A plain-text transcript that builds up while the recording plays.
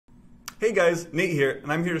Hey guys, Nate here,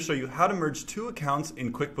 and I'm here to show you how to merge two accounts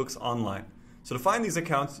in QuickBooks Online. So to find these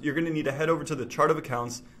accounts, you're going to need to head over to the chart of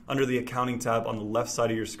accounts under the accounting tab on the left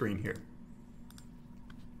side of your screen here.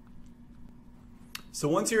 So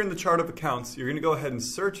once you're in the chart of accounts, you're going to go ahead and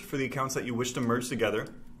search for the accounts that you wish to merge together.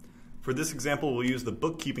 For this example, we'll use the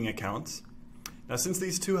bookkeeping accounts. Now since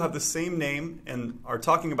these two have the same name and are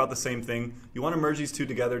talking about the same thing, you want to merge these two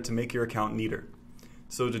together to make your account neater.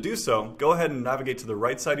 So to do so, go ahead and navigate to the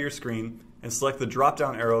right side of your screen and select the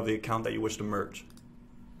drop-down arrow of the account that you wish to merge.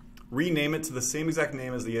 Rename it to the same exact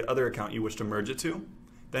name as the other account you wish to merge it to.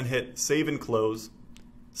 Then hit Save and Close.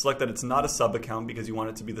 Select that it's not a sub-account because you want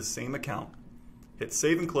it to be the same account. Hit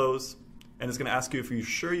Save and Close, and it's going to ask you if you're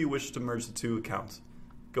sure you wish to merge the two accounts.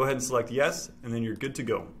 Go ahead and select Yes, and then you're good to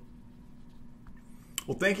go.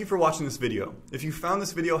 Well, thank you for watching this video. If you found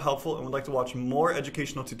this video helpful and would like to watch more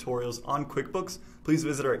educational tutorials on QuickBooks, please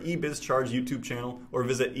visit our EBizCharge YouTube channel or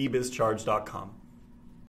visit EBizCharge.com.